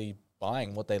actually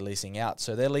buying, what they're leasing out.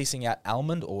 So they're leasing out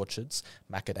almond orchards,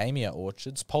 macadamia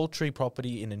orchards, poultry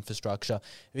property and infrastructure,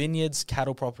 vineyards,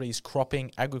 cattle properties,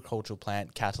 cropping, agricultural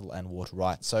plant, cattle and water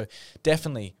rights. So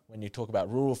definitely when you talk about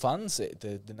rural funds,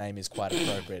 the name is quite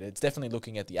appropriate. It's definitely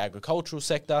looking at the agricultural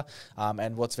sector.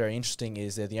 And what's very interesting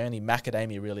is they're the only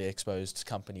macadamia really exposed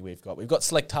company we've got. We've got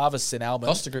Select Harvests in Almond.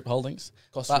 Costa Group Holdings.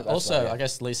 But also, I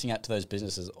guess, leasing out to those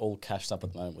businesses all cashed up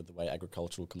at the moment with the way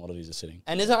agricultural commodities are sitting.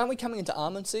 And aren't we coming into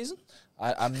almond season?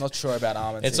 I'm not sure about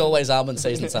almond season. It's always almond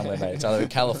season somewhere, mate. It's either in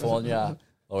California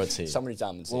or it's here. Somebody's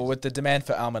almond season. Well, with the demand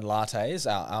for almond lattes,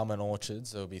 our almond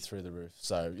orchards, it'll be through the roof.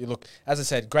 So you look, as I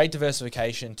said, great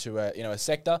diversification to a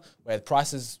sector where the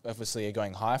prices obviously are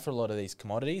going high for a lot of these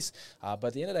commodities. But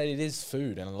at the end of the day, it is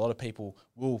food, and a lot of people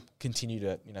will continue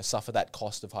to suffer that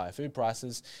cost of higher food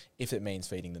prices if it means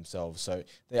feeding themselves. So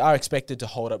they are expected to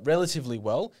hold up relatively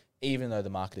well, even though the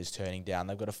market is turning down.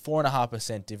 They've got a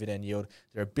 4.5% dividend yield.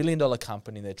 They're a $1 billion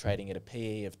company. They're trading at a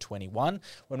PE of 21.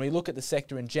 When we look at the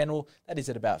sector in general, that is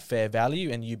at about fair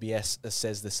value, and UBS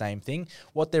says the same thing.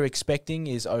 What they're expecting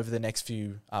is over the next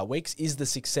few weeks is the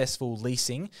successful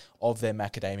leasing of their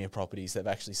macadamia properties. They've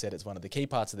actually said it's one of the key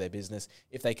parts of their business.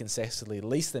 If they can successfully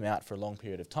lease them out for a long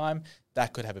period of time,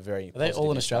 that could have a very positive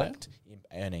all in Australia? In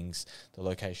earnings. The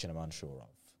location I'm unsure of.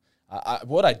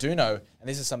 What I do know, and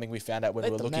this is something we found out when we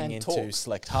were looking into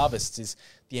Select Harvests, is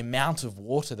the amount of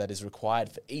water that is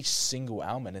required for each single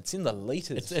almond. It's in the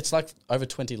litres. It's like over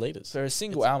 20 litres. For a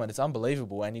single almond, it's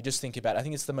unbelievable. And you just think about it, I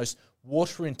think it's the most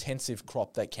water-intensive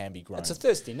crop that can be grown. It's a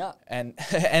thirsty nut. And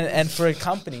for a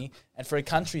company, and for a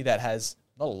country that has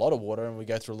not a lot of water and we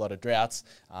go through a lot of droughts,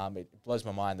 it blows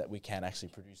my mind that we can actually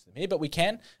produce them here. But we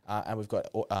can, and we've got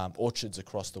orchards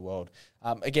across the world.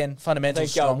 Again,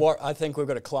 fundamentals strong. I think we've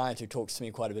got a client who talks to me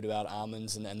quite a bit about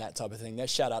almonds and that type of thing. There,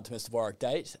 shout out to Mr. Warwick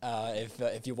Date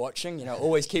if you're watching.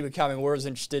 Always keep it coming. We're as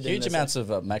interested in huge amounts of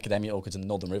macadamia orchards in the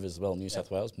Northern Rivers as well, New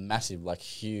South Wales. Massive,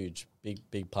 huge,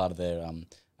 big part of their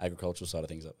agricultural side of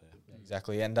things up there.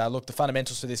 Exactly. And look, the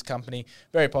fundamentals for this company,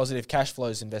 very positive. Cash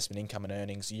flows, investment income and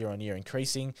earnings year on year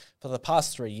increasing for the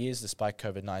past 3 years despite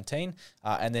COVID-19.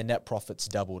 And their net profits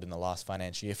doubled in the last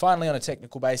financial year. Finally, on a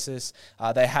technical basis,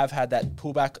 they have had that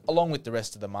pullback along with the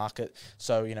rest of the market.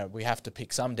 So, we have to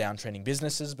pick some downtrending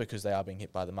businesses because they are being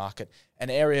hit by the market.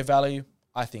 And area value,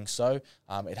 I think so.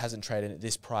 It hasn't traded at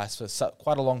this price for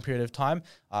quite a long period of time.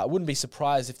 I wouldn't be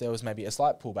surprised if there was maybe a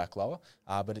slight pullback lower,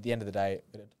 but at the end of the day,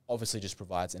 it obviously just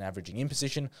provides an averaging in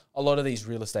position. A lot of these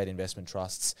real estate investment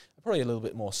trusts are probably a little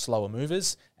bit more slower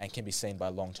movers and can be seen by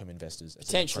long-term investors as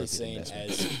potentially seen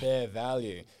as fair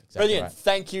value. Exactly. Brilliant. Right.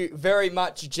 Thank you very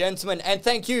much, gentlemen. And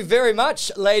thank you very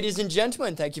much, ladies and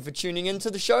gentlemen. Thank you for tuning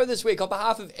into the show this week. On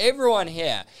behalf of everyone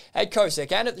here at KOSEC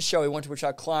and at the show, we want to wish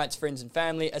our clients, friends and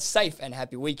family a safe and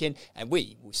happy weekend, and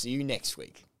we will see you next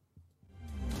week.